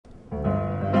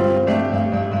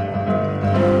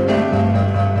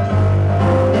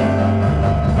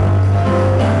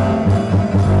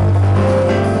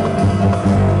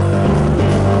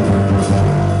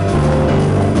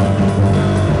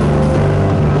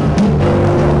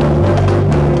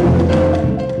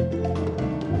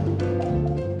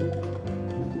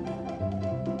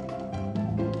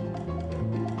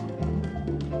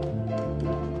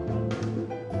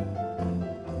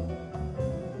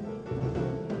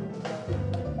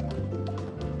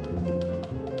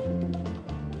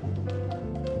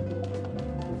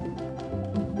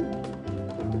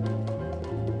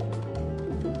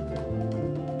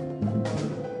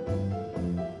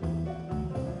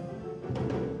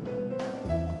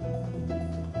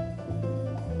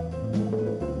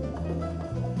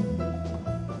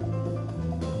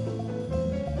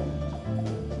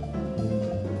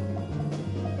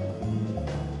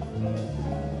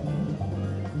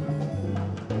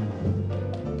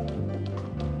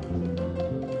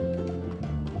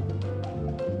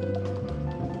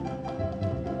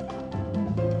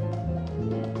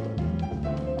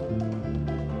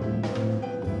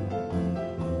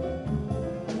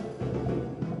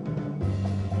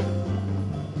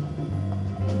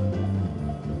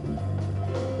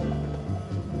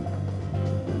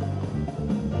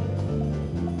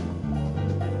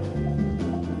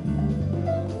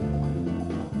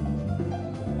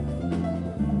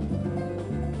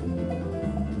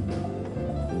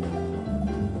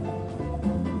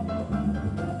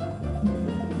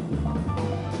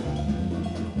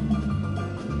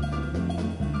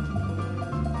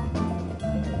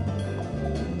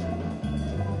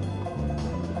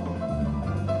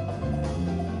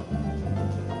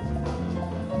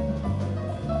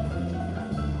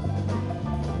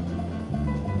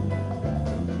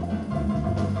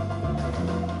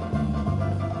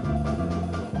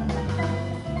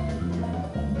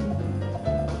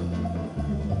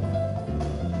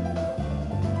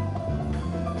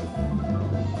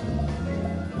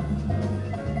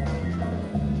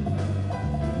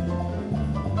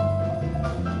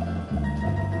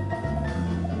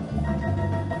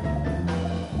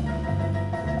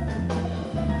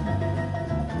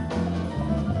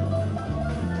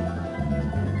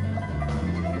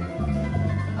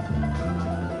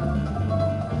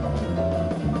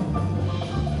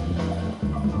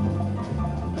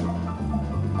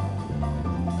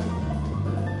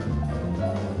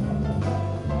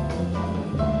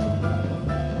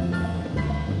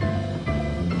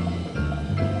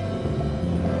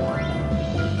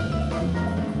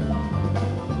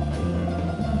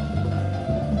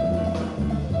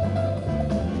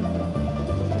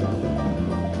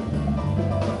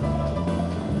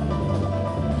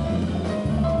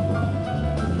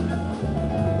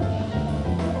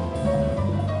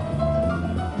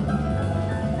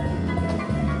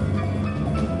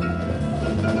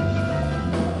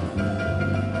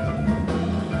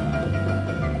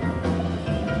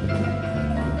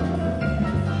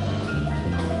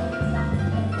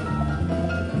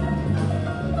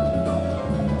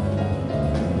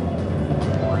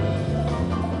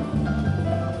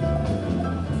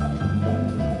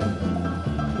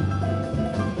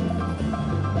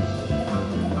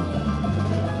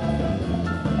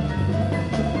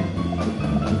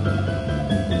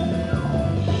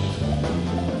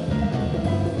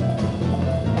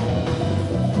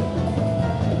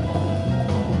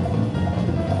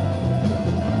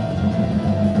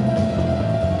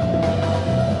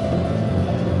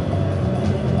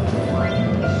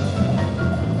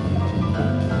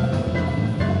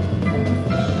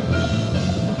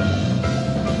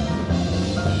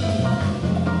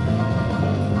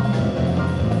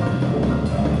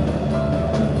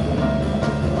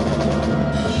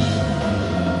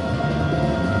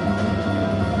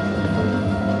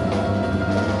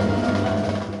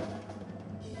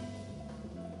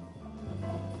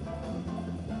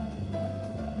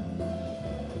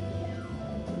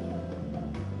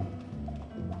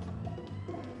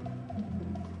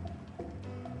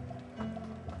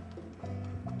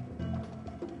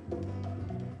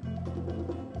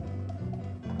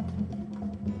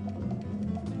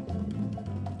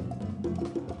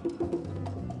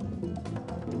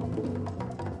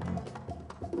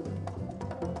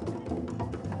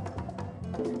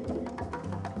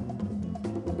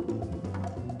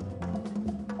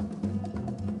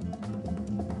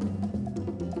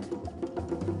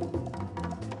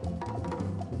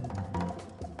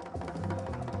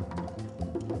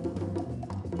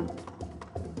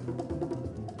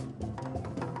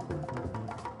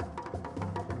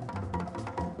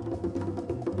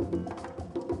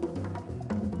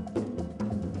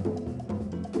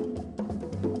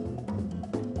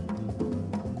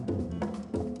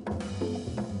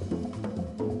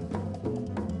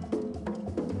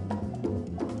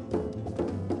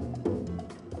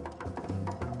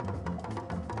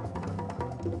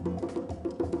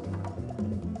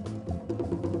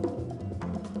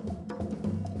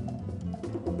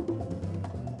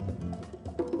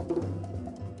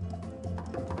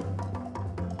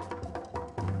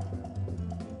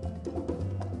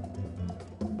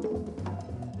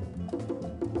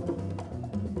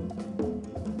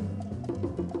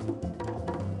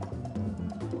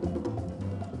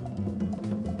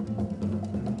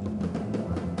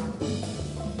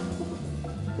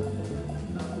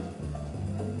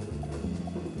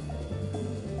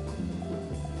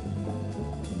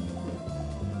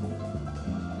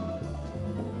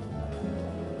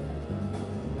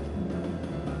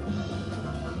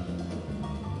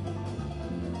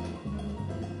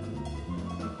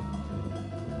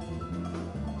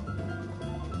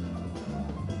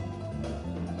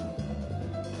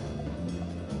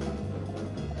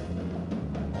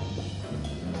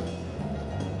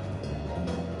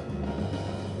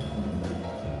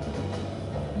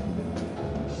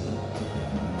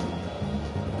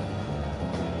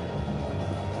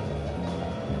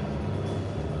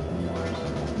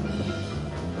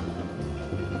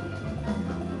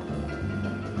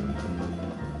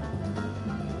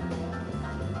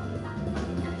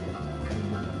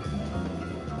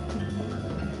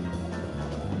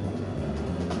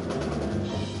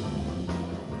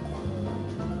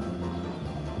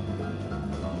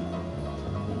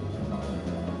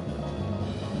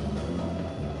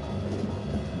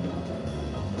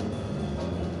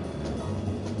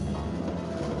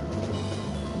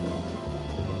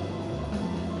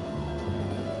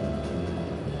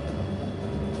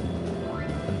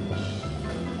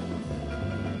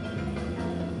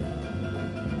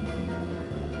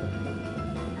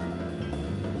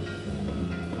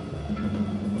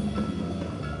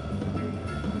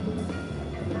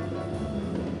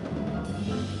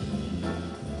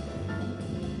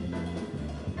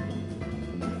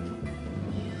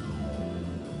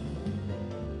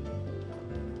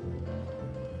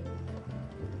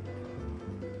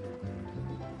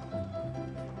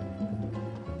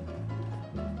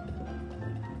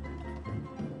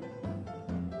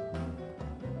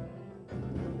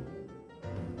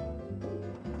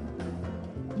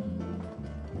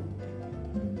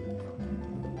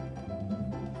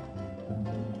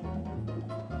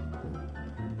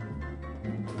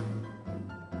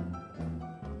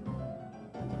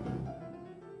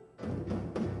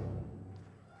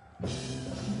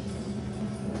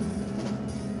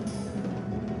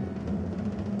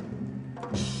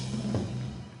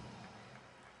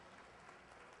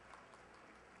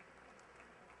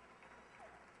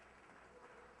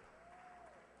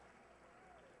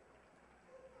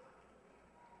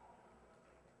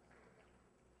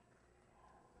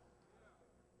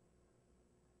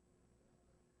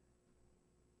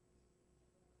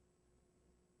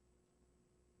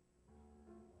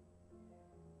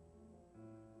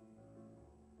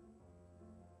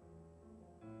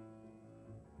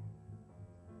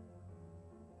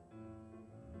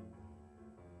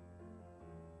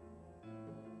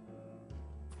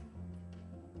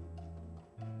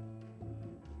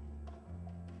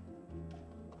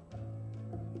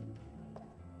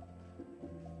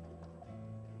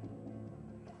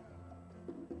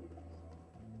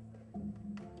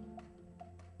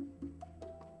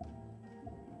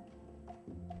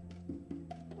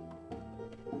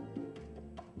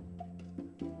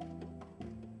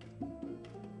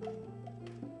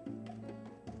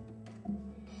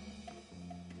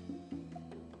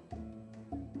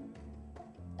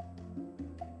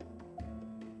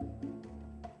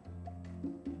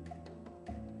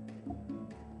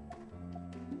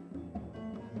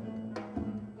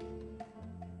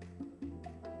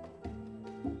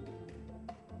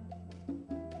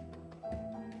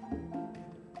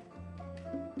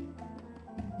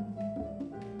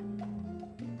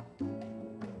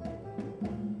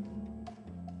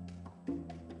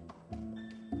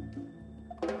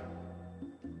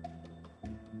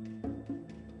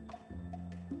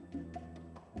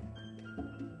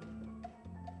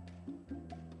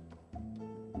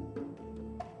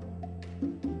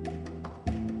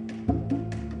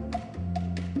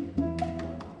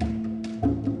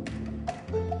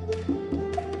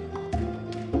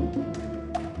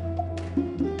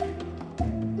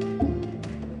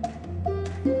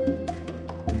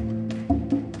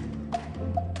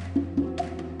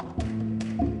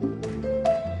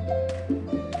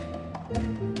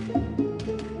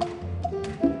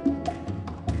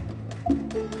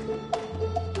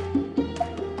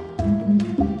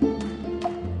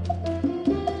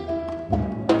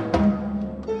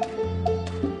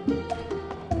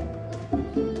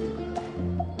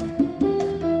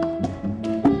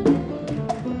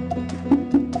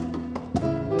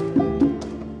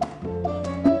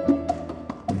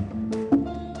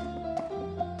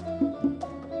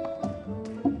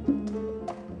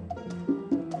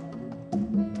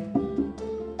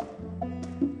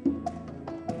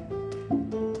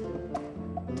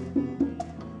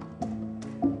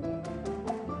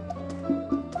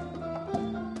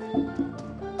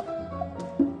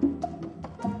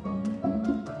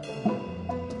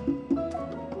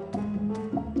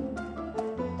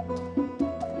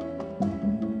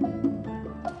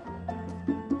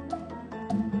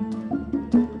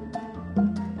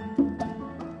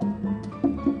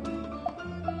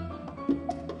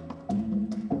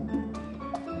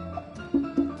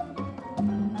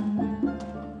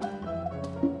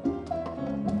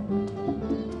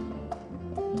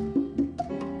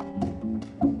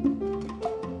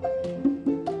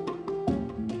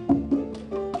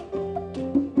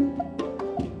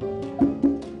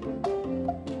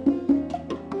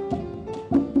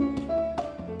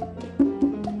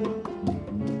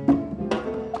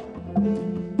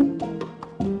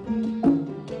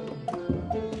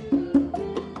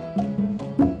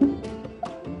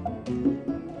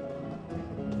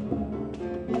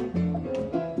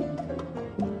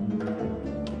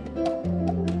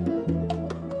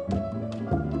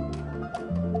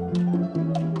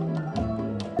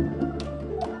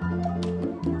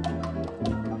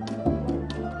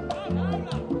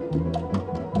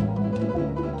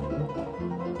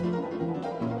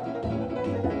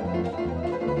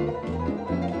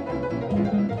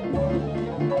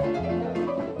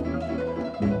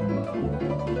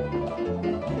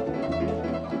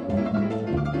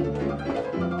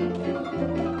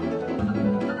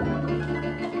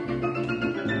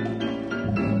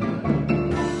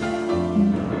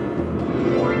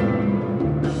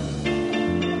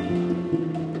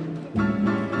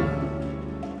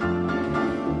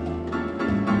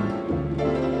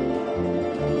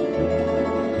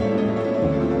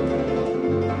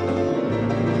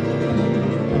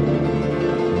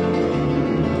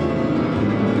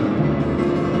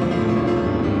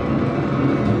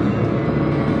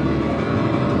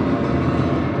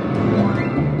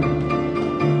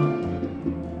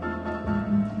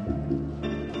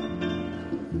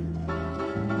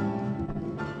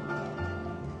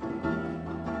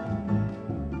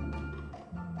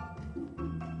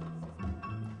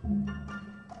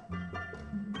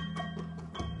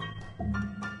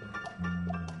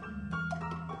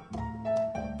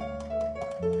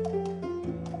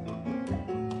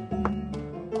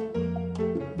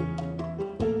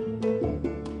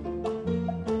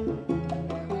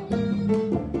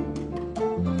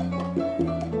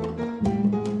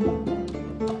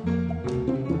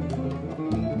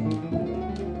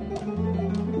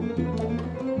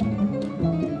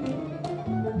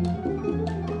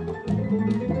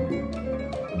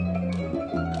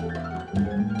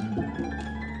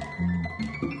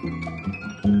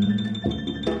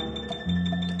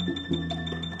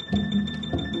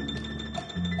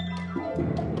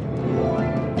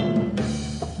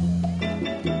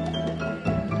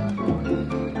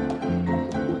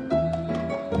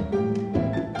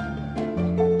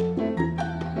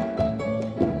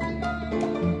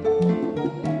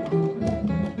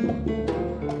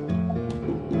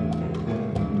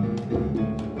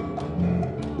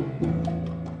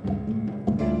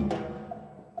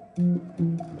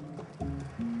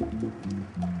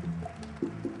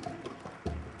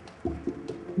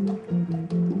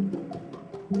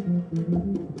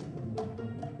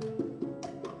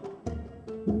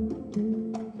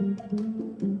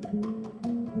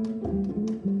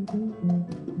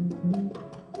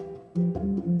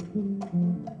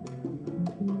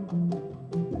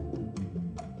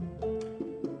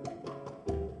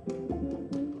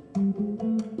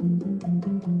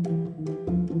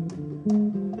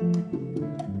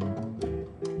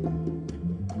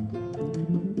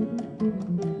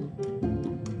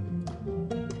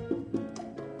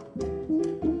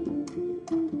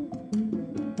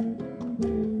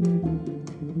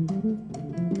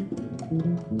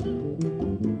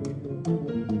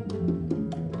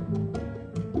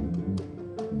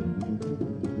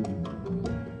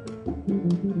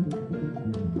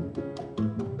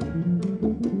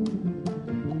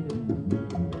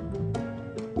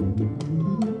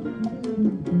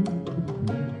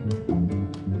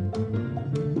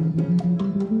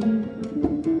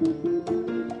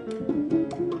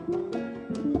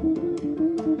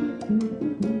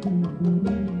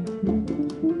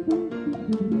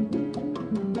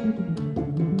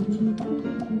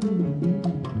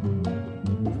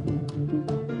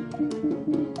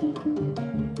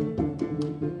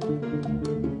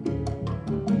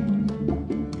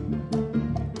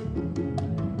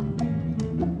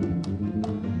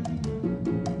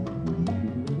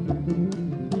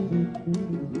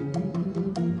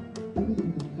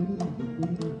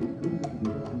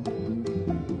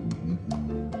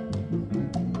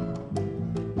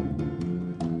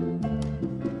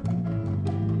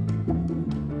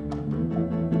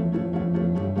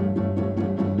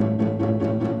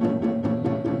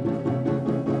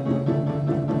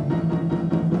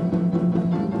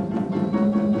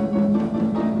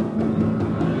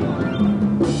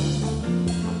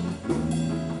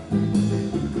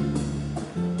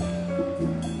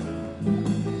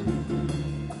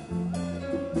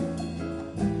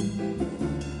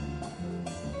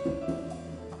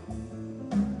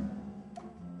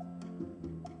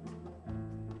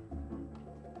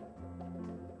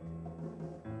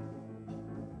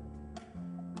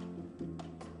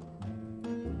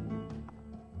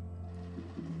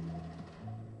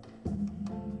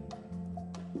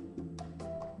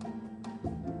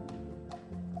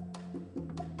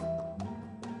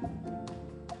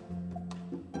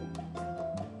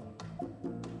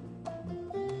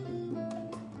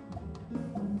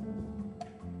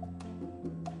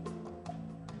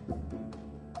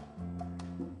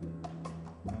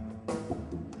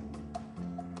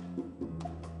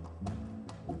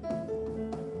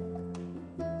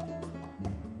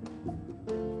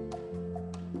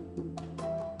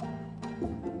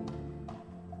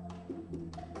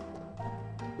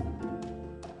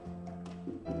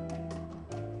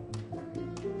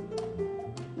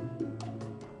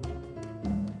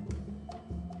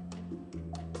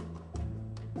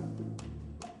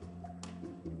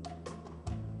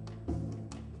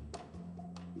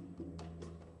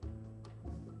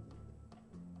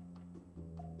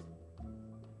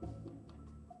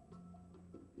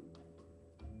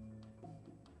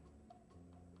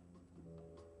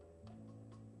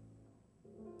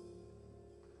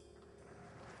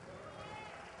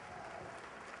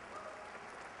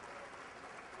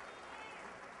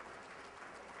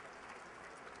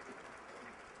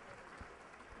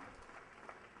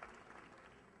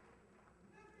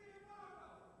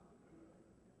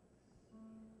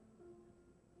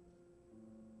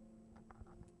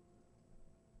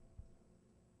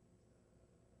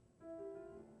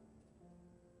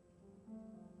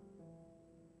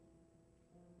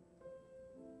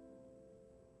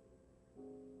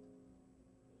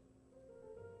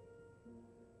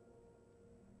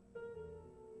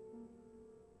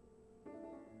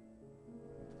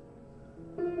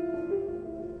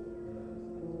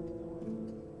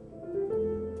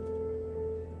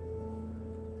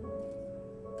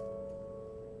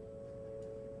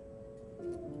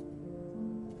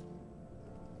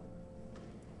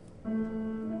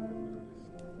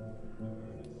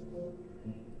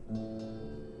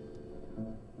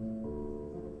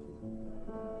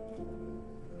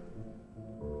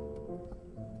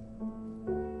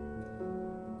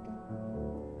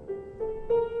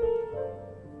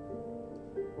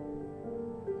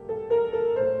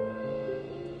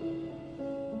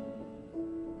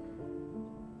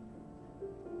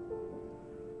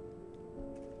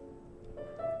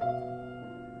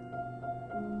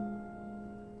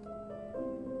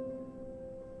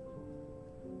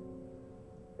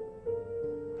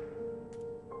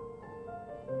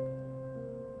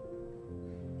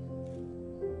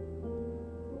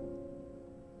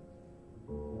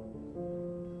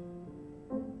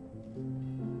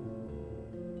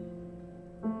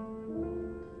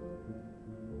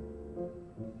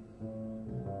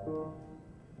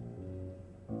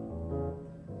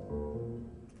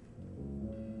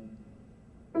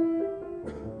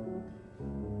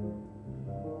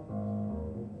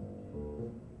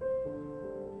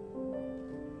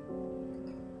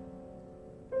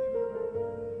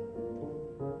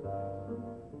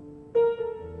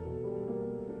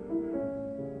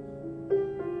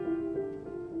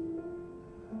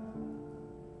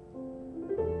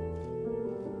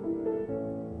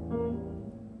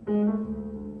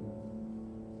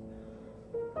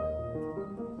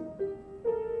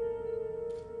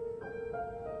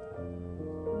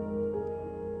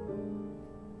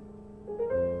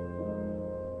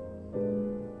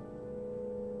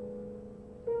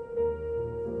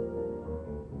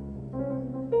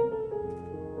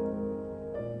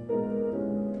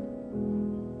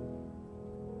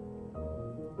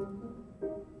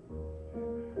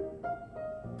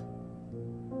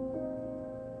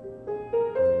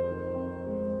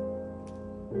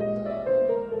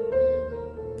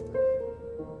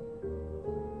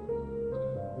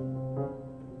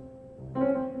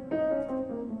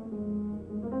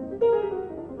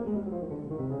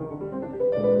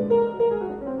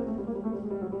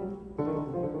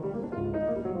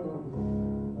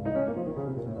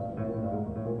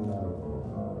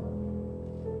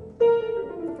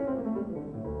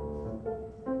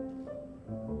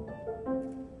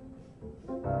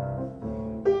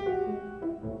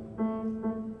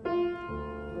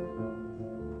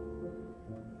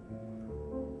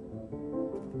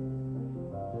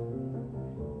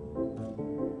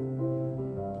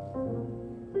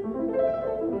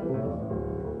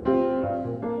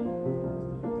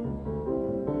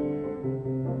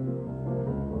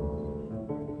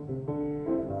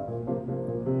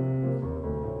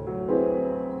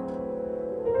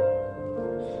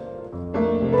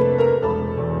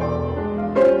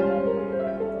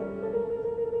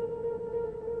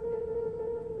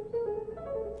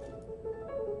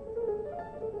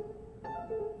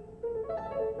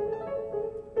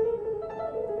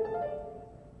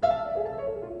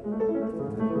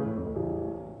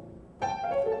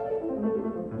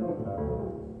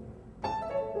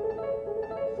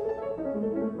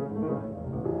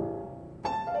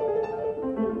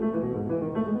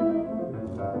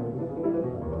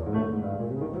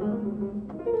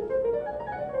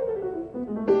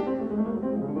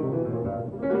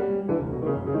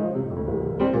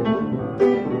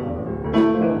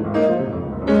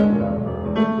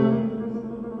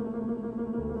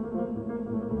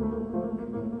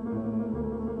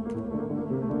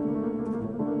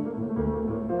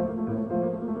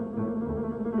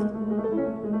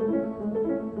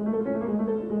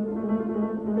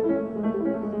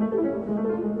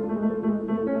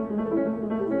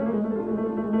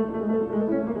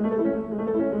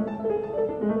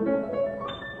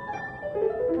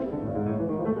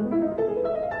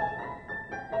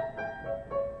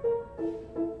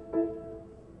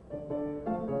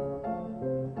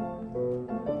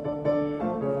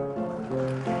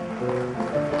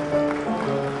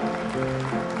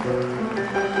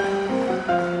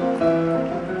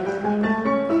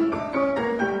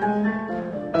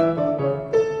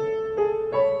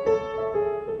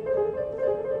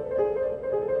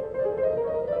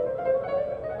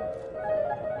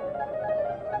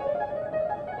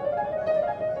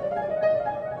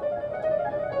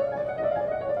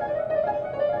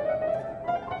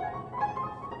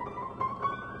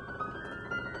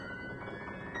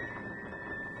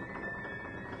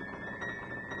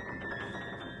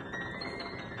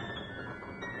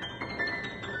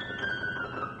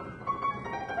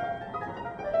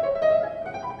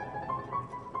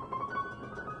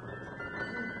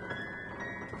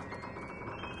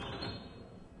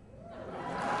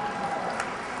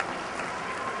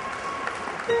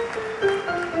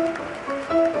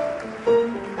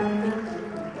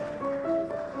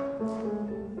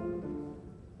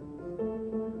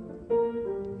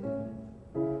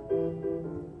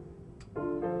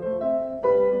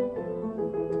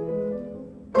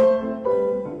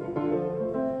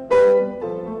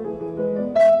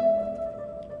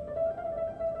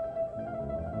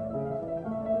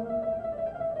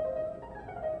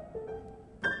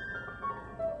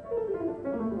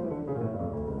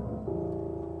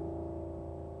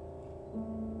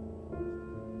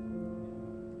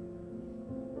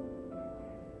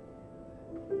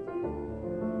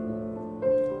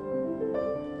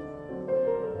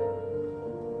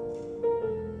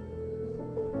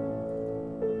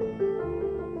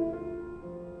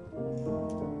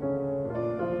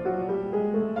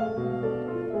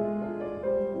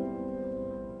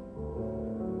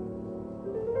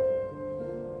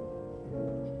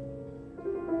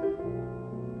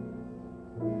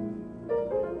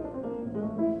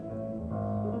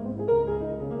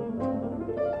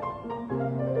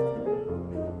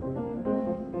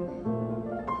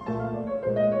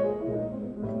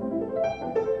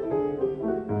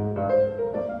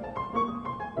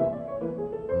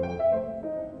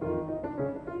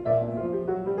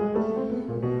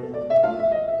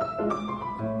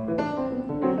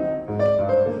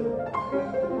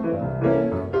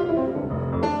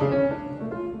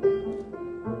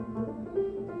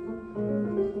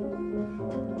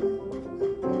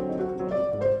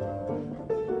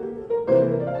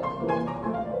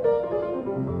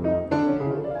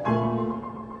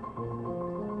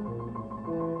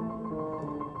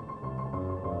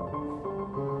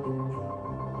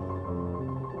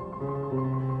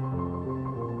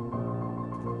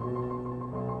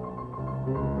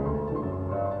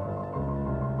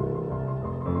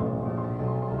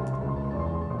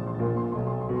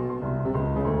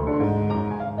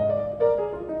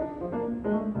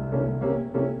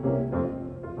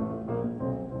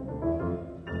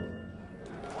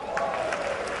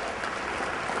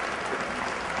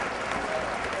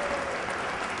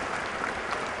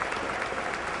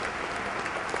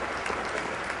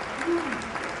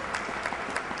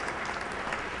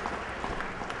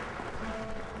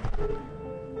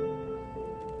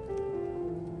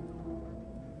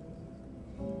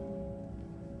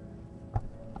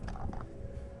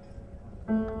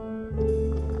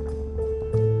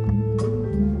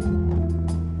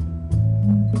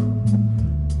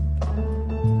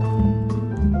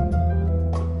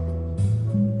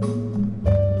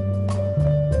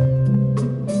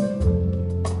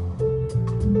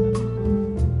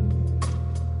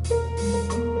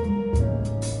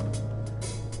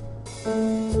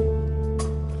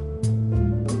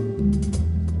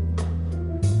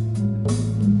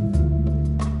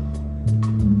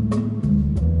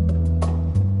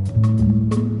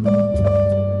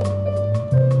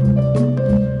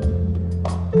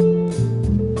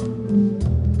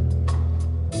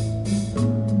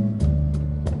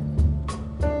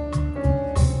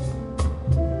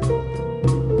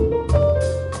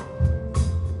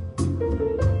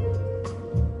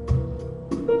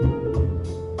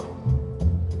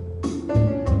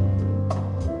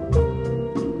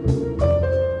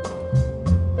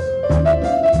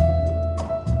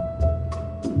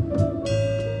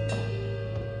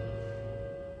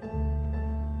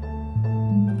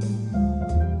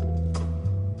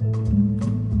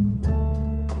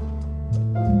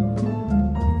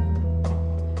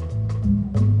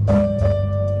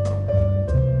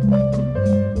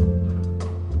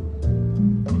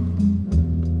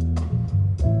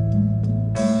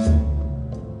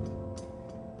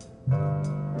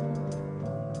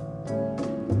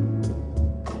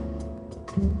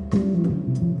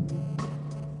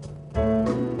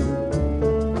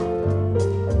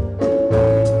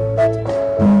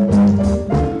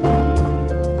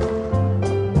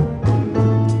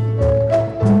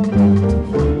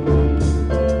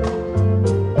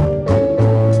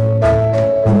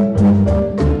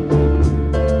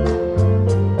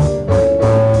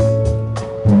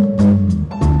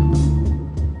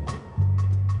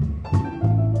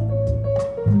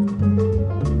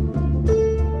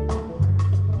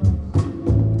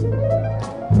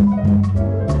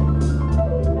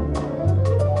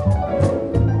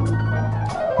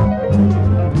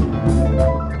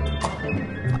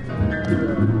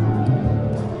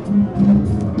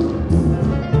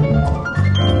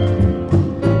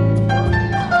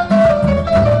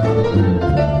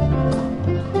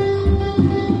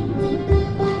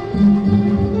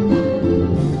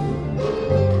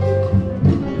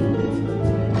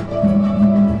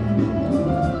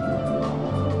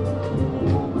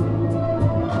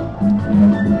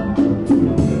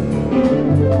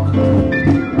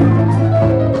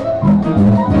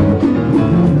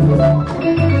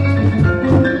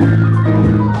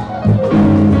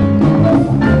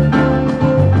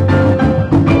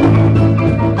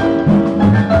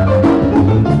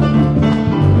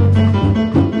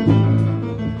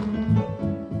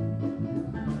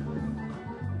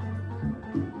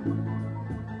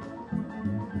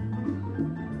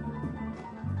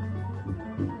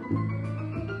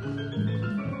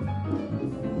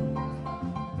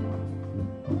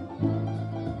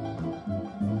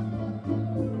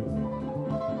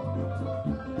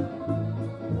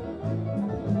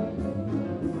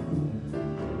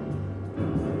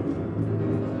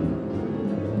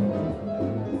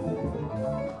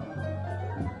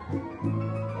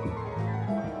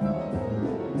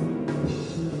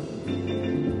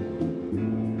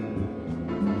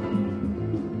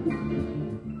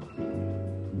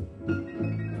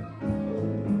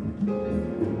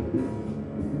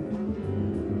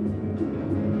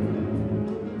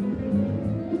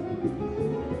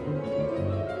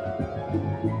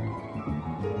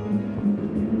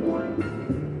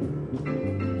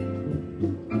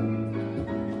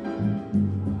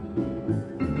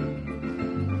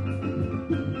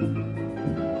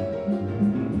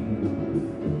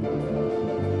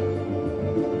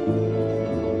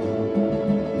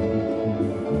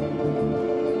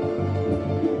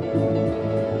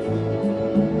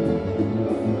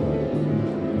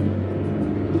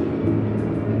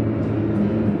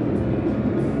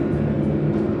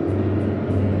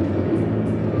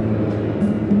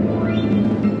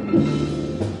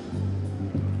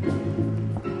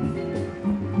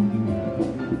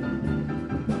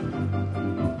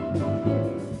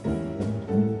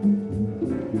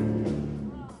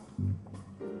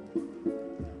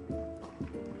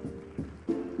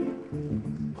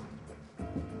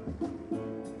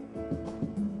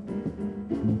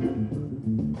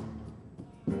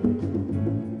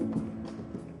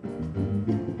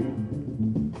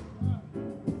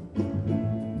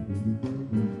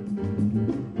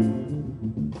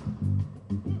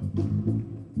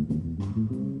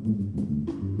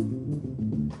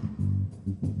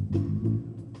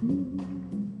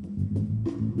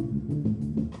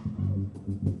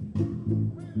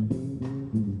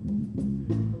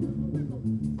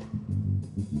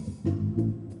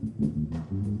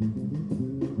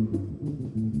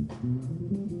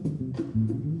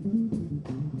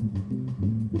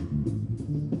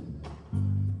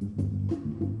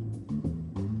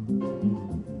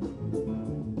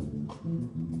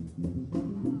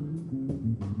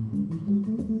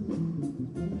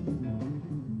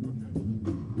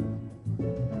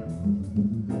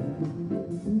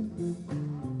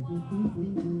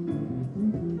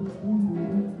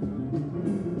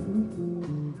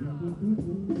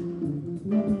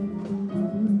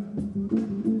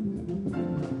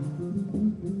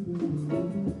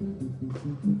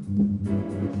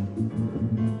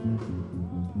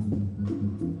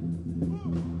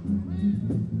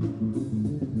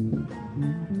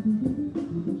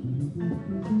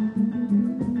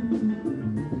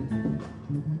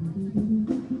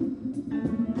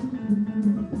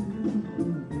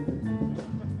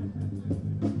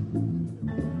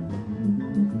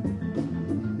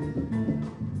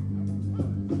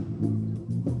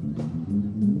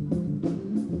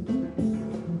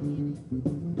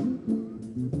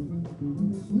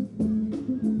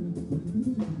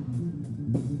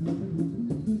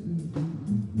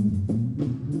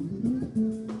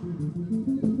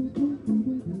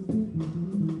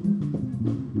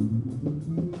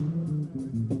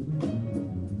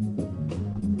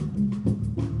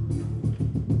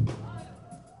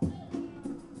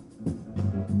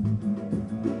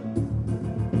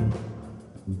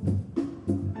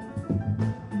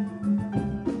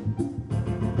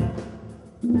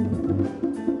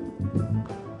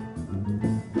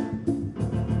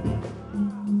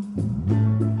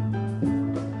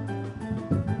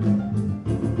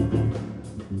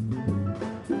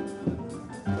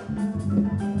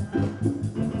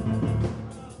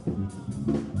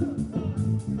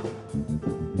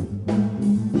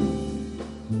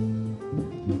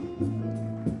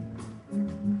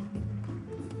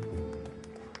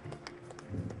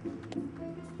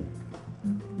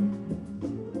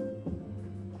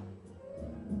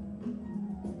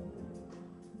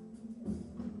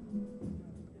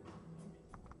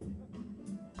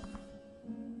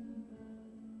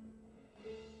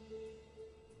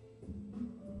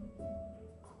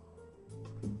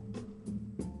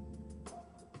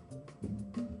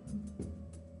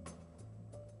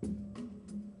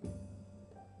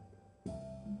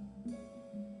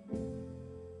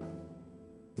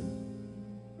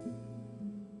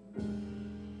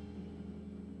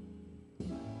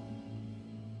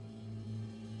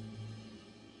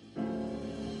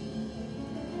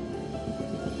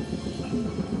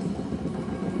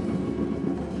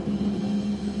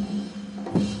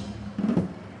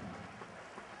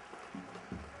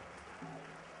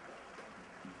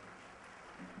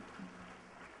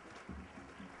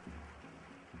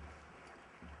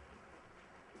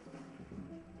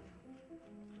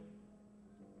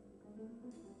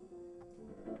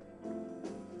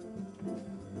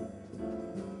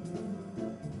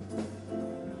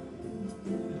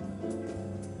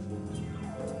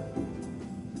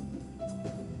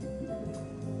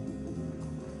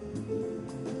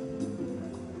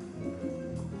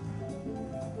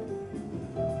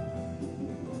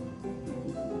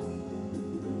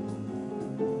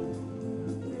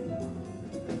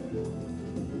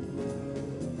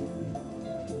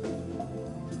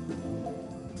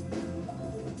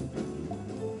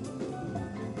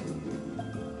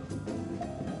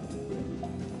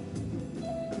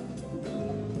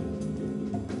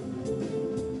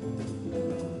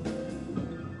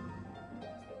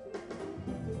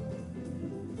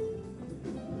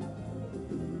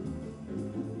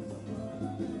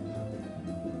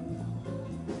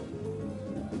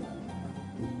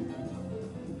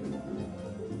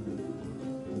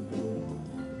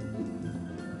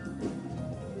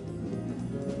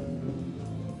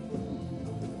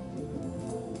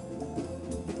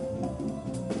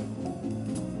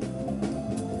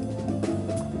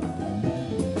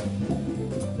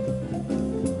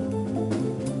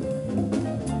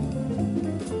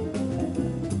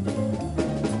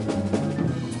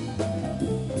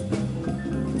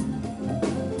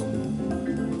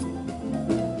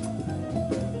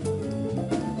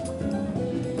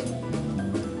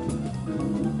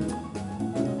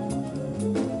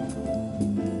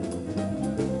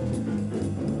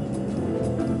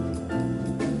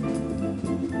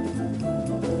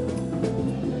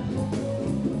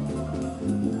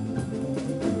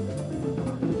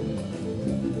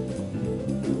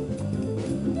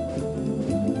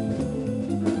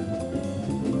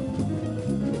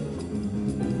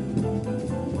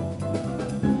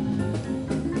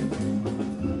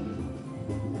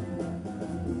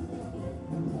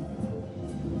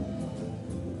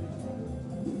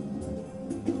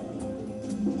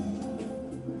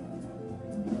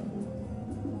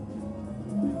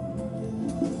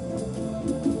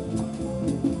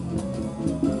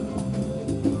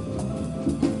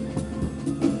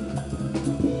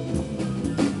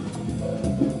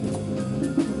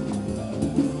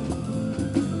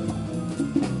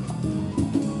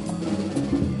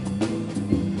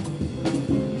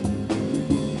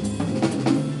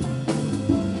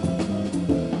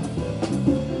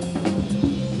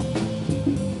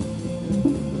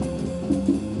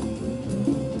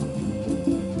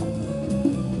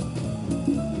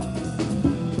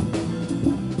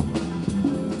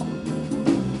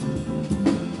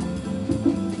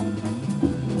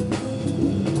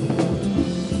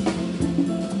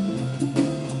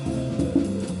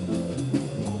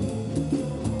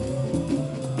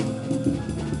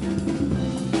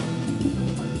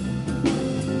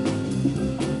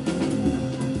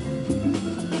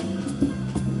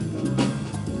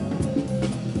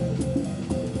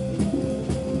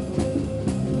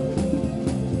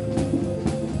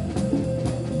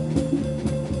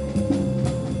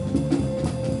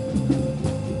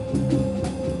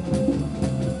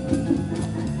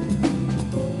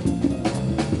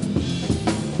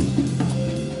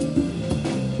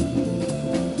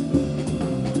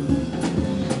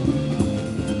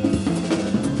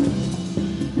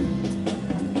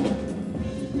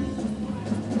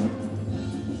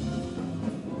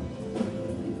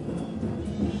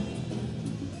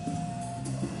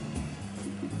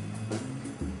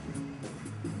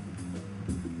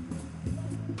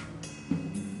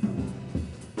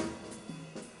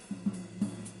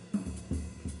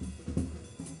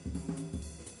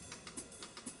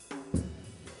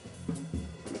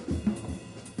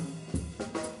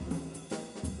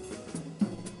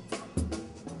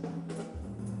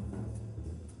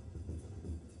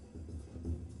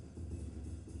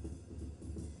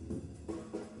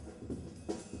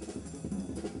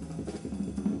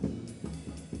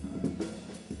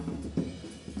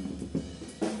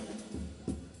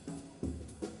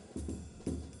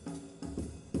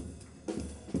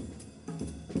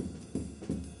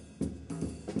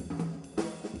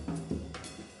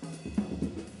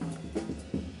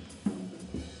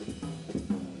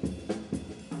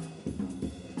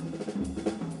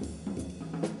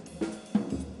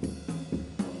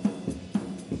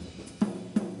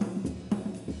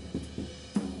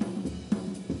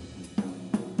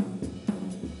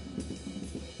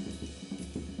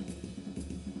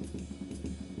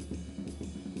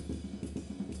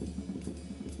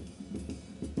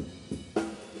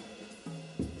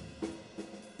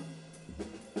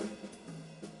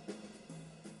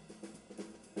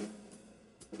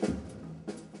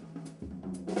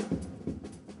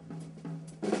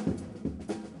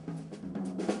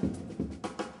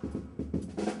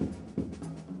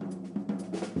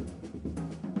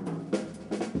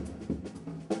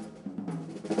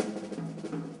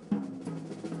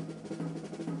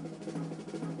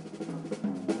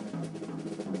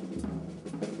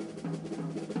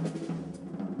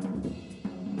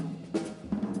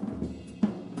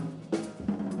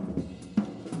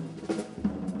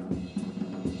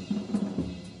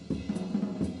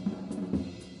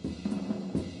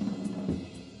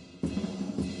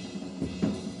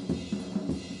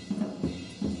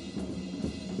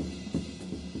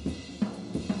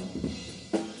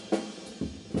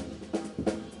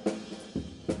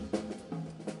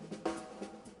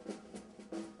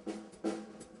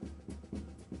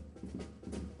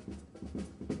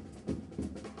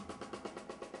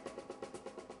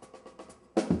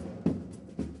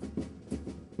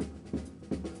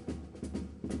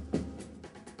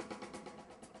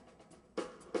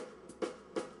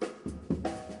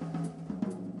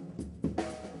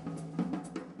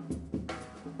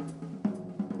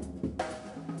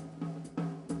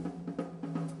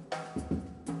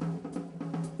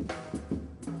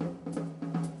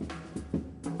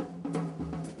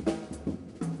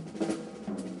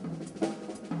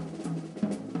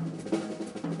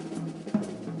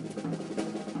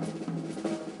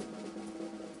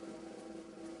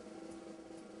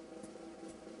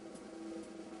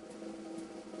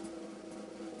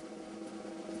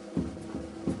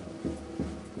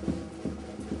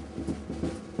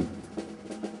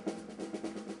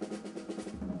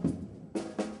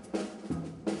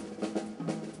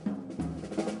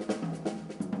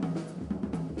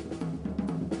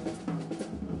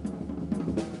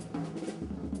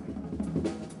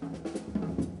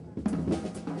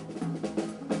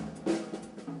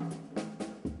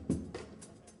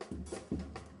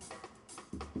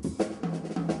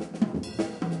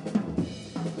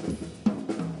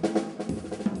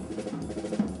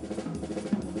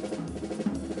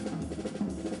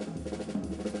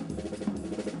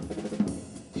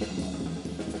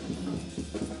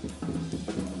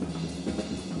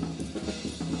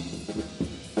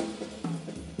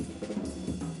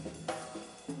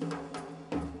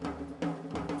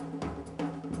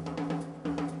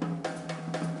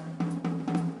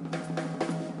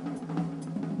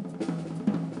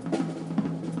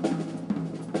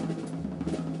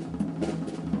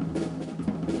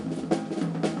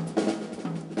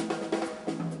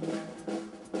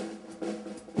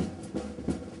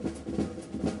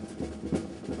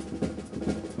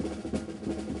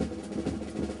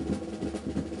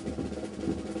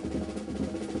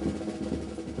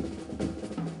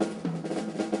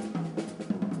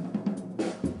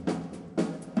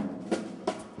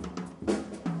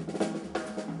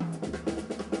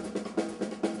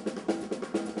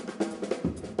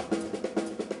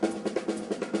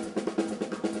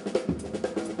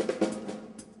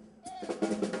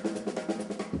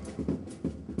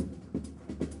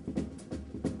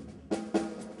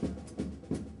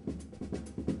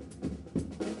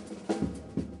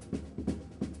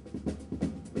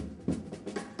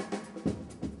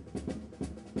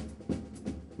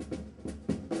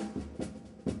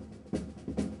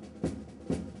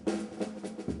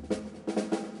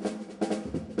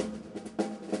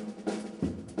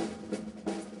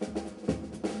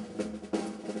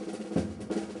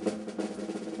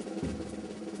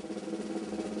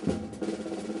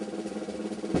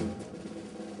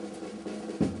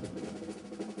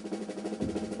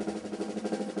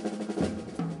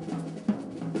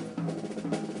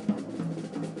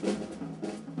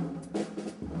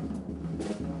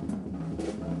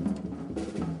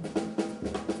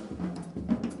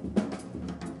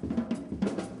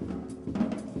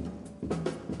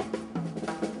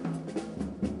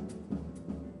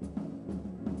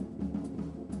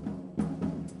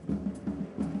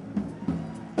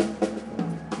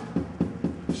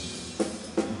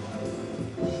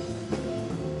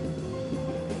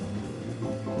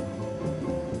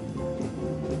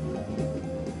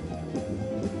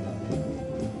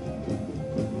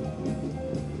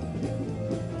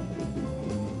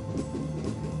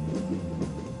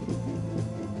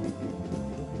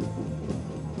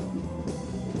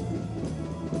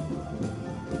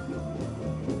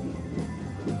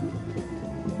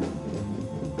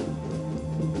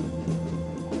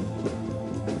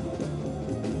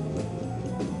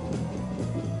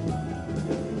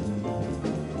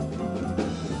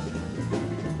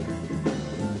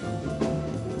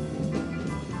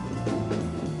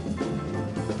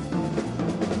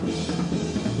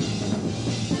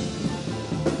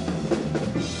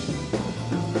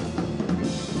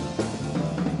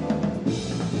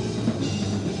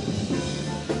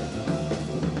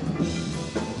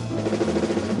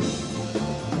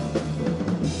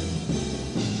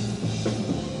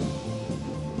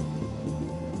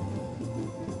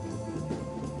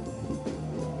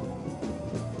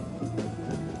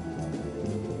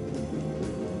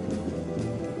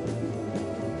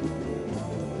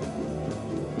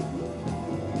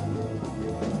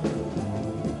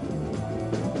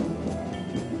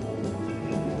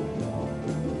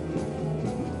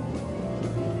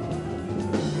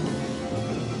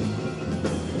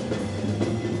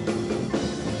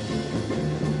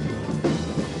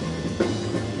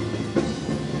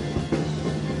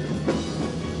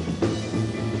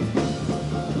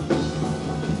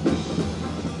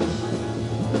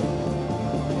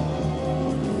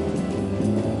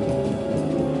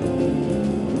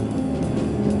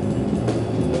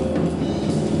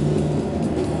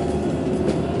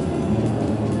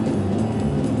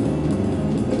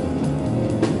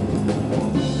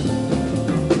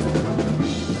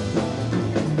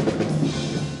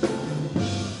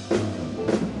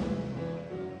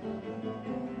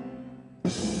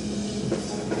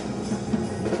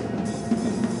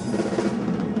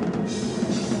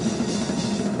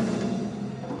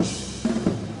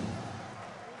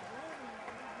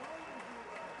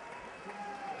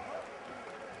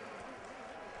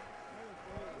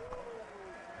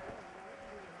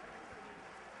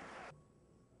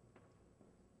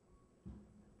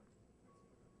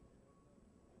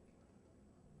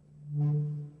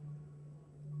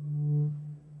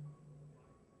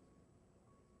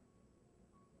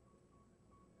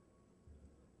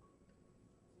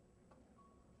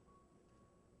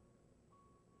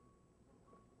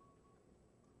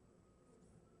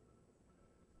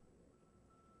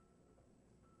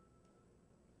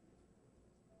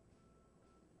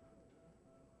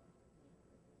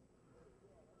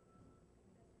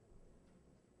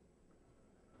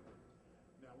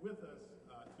with us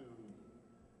to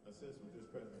assist with this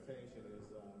presentation is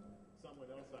someone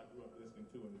else I grew up listening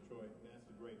to in Detroit, and that's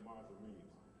the great Martha Reeves,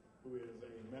 who is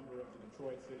a member of the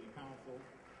Detroit City Council.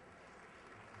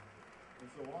 And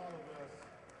so all of us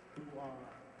who are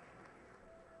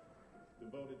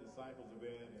devoted disciples of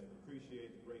Ed and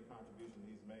appreciate the great contribution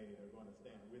he's made are going to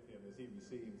stand with him as he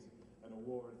receives an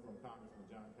award from Congressman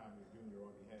John Conyers, Jr.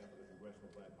 on behalf of the Congressional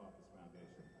Black Caucus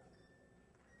Foundation.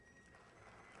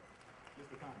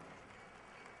 Mr. Conyers.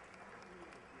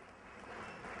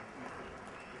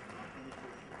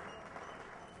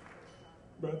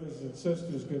 Brothers and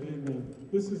sisters, good evening.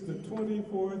 This is the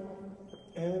 24th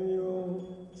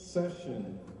annual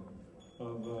session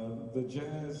of the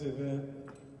jazz event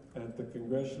at the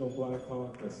Congressional Black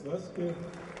Caucus. Let's give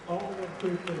all the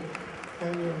people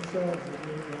and yourselves a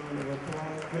great round of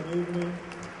applause. Good evening.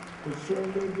 It's sure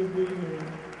good to be here.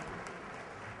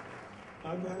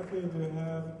 I'm happy to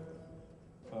have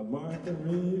Martha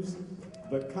Reeves,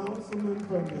 the councilwoman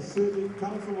from the city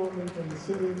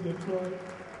of Detroit,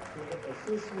 to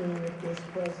assist me with this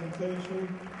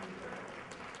presentation.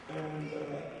 And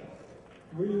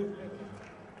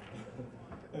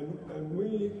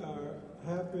we are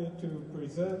happy to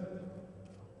present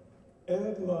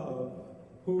Ed Love,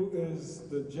 who is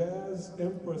the jazz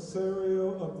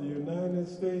impresario of the United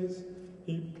States.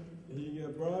 He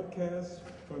broadcasts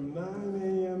from 9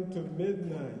 a.m. to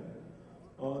midnight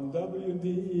on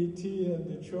WDET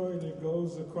in Detroit. It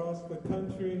goes across the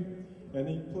country, and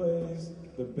he plays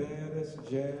the baddest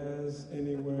jazz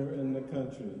anywhere in the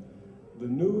country. The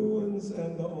new ones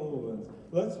and the old ones.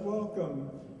 Let's welcome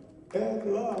Ed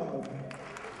Love.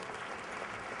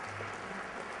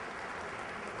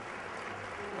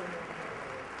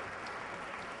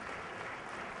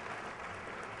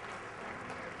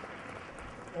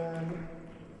 And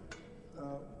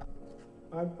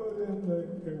I put in the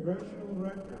congressional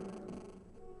record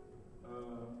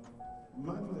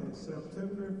Monday,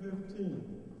 September 15th,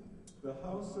 the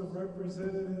House of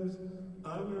Representatives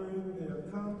honoring the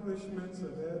accomplishments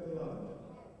of Ed Love.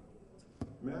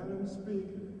 Madam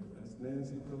Speaker, that's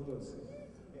Nancy Pelosi,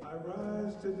 I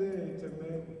rise today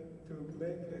to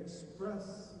express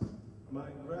my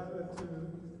gratitude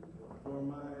for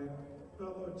my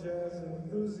fellow jazz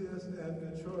enthusiast and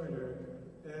Detroiter,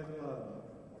 Ed Love.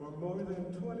 For more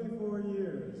than 24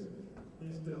 years,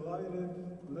 he's delighted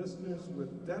listeners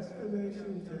with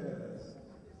Destination Jazz,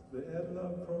 the Ed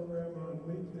Love program on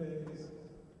weekdays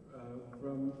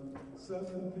from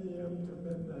 7 p.m. to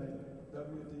midnight,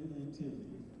 WDET.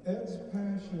 Ed's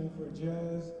passion for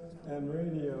jazz and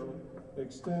radio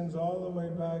extends all the way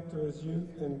back to his youth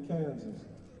in Kansas,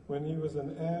 when he was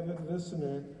an avid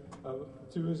listener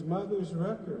to his mother's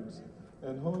records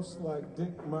and hosts like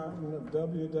Dick Martin of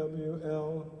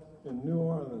WWL in New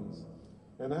Orleans.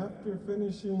 And after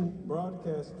finishing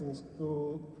broadcasting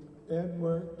school, Ed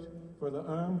worked for the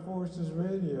Armed Forces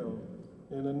Radio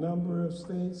in a number of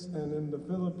states and in the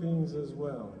Philippines as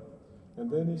well. And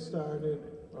then he started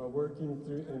working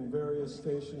in various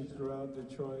stations throughout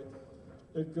Detroit.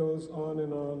 It goes on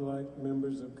and on like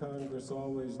members of Congress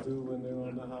always do when they're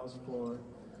on the House floor.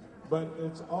 But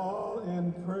it's all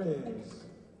in praise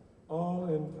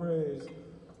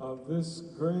of this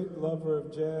great lover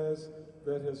of jazz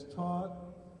that has taught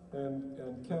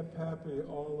and kept happy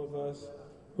all of us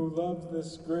who love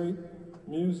this great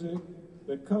music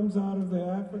that comes out of the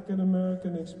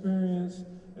African-American experience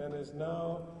and is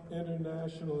now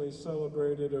internationally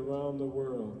celebrated around the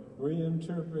world,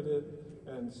 reinterpreted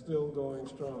and still going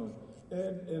strong.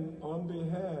 Ed, on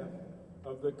behalf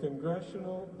of the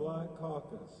Congressional Black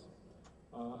Caucus,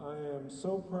 I am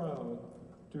so proud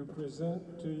to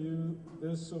present to you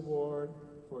this award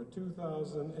for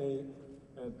 2008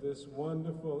 at this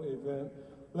wonderful event.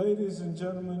 Ladies and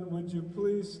gentlemen, would you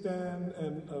please stand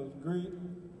and greet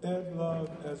Ed Love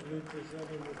as we present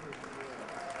him with this award.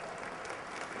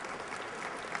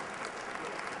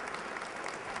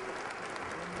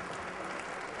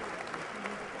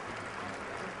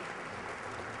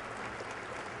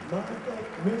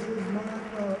 Mrs.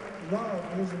 Martha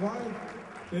Love, his wife,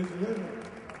 is living.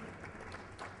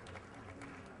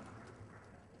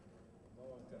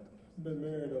 Been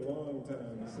married a long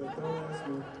time, so don't ask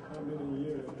me how many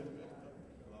years.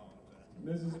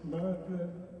 Mrs. Martha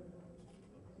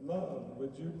Love,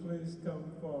 would you please come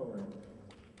forward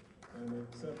and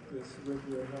accept this with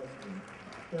your husband?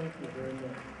 Thank you very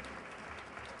much.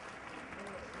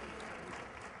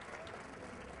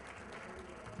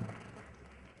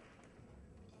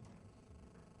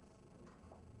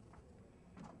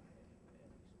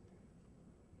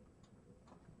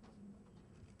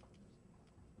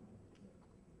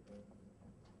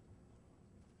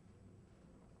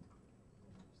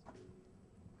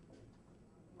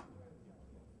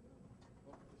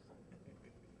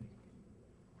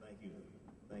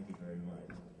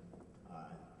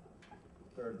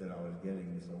 heard that I was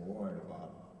getting this award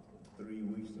about 3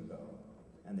 weeks ago,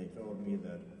 and they told me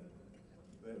that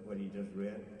what he just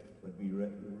read would be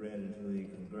read into the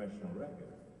congressional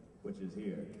record, which is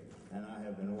here. And I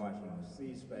have been watching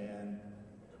C-SPAN,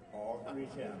 all 3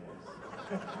 channels.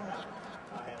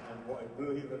 I have been,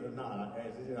 believe it or not,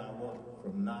 I work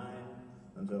from 9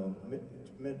 until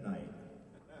midnight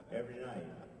every night.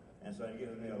 And so it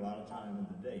gives me a lot of time in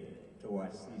the day to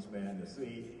watch C-SPAN, to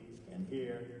see and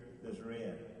hear this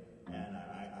read. And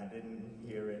I didn't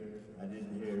hear it.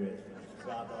 So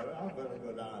I thought, I better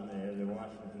go down there to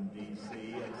Washington, D.C.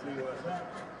 and see what's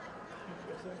happening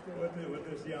with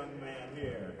this young man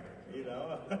here, you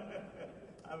know.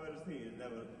 I better see it.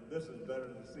 This is better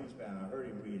than C-SPAN. I heard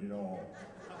him read it all.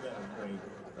 That was great.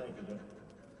 Thank you,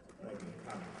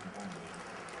 Congressman.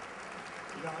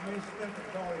 You know, I may slip and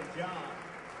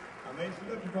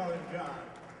call him John.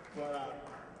 But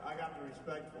I got the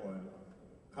respect for him.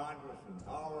 Congressman,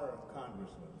 our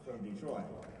congressman from Detroit.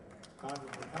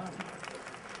 Congressman Conyers,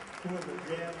 who is a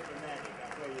jazz fanatic, I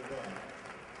tell you that.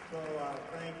 So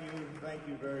thank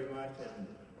you very much, and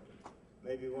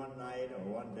maybe one night or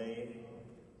one day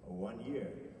or 1 year,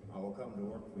 I will come to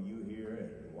work for you here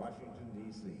in Washington,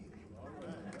 D.C. All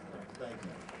right. Thank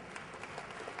you.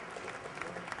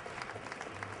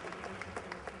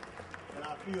 And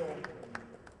I feel,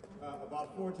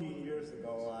 about 14 years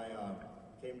ago,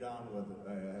 I came down with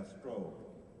a stroke,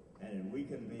 and it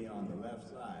weakened me on the left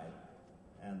side.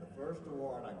 And the first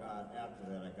award I got after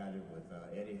that, I got it with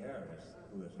Eddie Harris,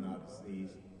 who is now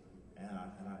deceased, and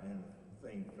the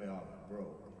thing fell and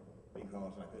broke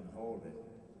because I couldn't hold it.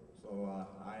 So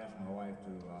I asked my wife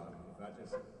to,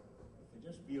 if it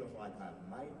just feels like I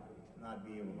might not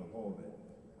be able to hold it,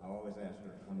 I always ask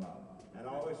her to come up. And I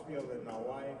always feel that my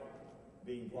wife,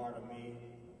 being part of me,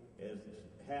 is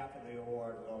half of the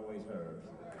award is always hers.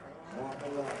 Martha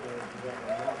Love, ladies and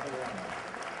gentlemen, Martha Love.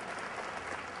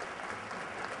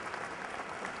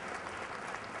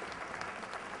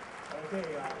 Okay,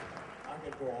 I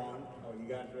could go on. Oh, you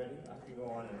guys ready? I could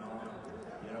go on and on.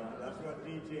 You know, that's what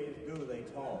DJs do. They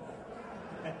talk.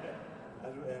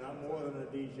 And I'm more than a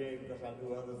DJ because I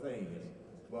do other things.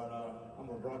 But I'm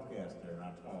a broadcaster, and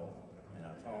I talk, and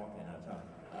I talk, and I talk.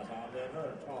 That's how I let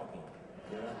her talking.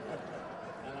 You know?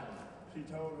 And she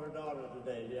told her daughter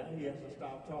today, yeah, he has to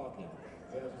stop talking.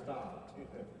 He has to stop,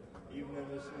 even in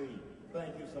his sleep.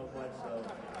 Thank you so much.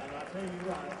 And I tell you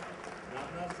what, and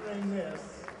I'm not saying this,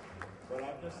 but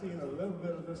I've just seen a little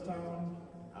bit of this town.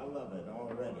 I love it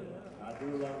already. I do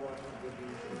love Washington,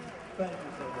 D.C. Thank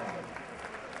you so much.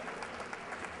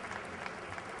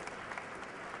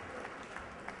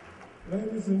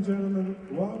 Ladies and gentlemen,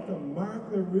 welcome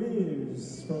Martha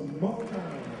Reeves from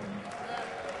Motown.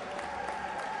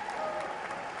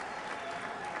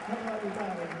 Hello,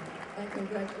 everybody, and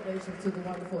congratulations to the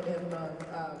wonderful Ed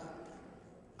Love.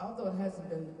 Although it hasn't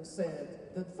been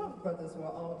said, the Funk Brothers were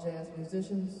all jazz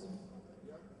musicians,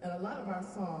 and a lot of our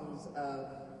songs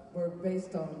were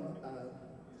based on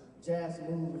jazz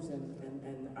moves,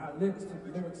 and our lyrics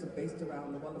are based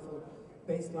around the wonderful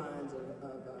bass lines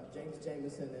of James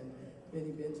Jamerson and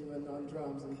Benny Benjamin on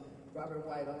drums, and Robert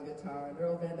White on guitar, and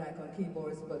Earl Van Dyke on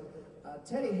keyboards. But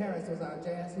Teddy Harris was our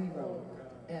jazz hero,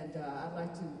 and I'd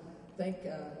like to thank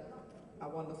our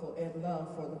wonderful Ed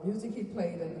Love for the music he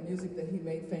played and the music that he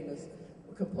made famous,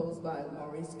 composed by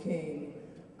Maurice King,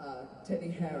 Teddy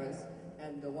Harris,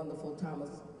 and the wonderful Thomas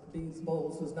Beans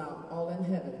Bowles, who's now all in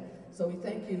heaven. So we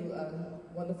thank you,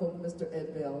 wonderful Mr.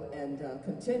 Ed Bell, and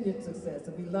continued success.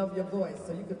 And we love your voice,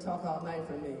 so you could talk all night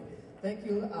for me. Thank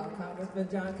you, Congressman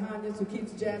John Conyers, who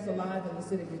keeps jazz alive in the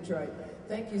city of Detroit.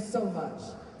 Thank you so much,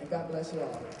 and God bless you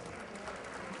all.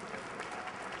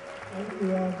 Thank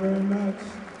you all very much.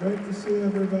 Great to see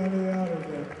everybody out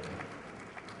again.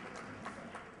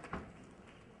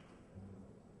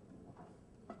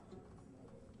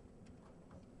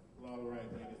 Well, all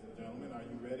right, ladies and gentlemen, are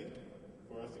you ready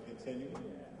for us to continue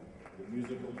the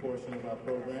musical portion of our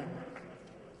program?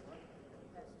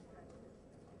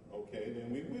 Okay,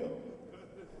 then we will.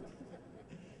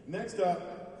 Next up,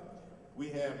 we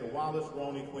have the Wallace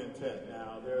Roney Quintet.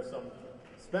 Now, there are some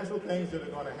special things that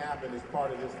are going to happen as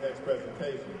part of this next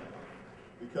presentation,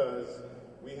 because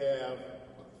we have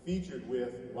featured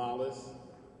with Wallace,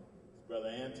 his brother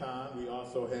Anton. We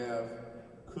also have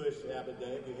Cush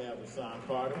Abiday. We have Hassan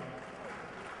Carter.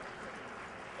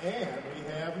 And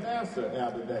we have Nasser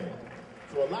Abiday.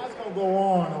 So a lot's going to go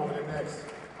on over the next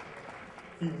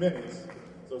few minutes.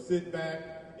 So sit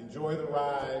back, enjoy the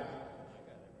ride,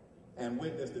 and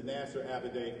witness the Nasser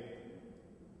Abiday,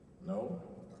 no,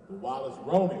 the Wallace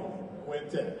Roney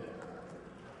Quintet.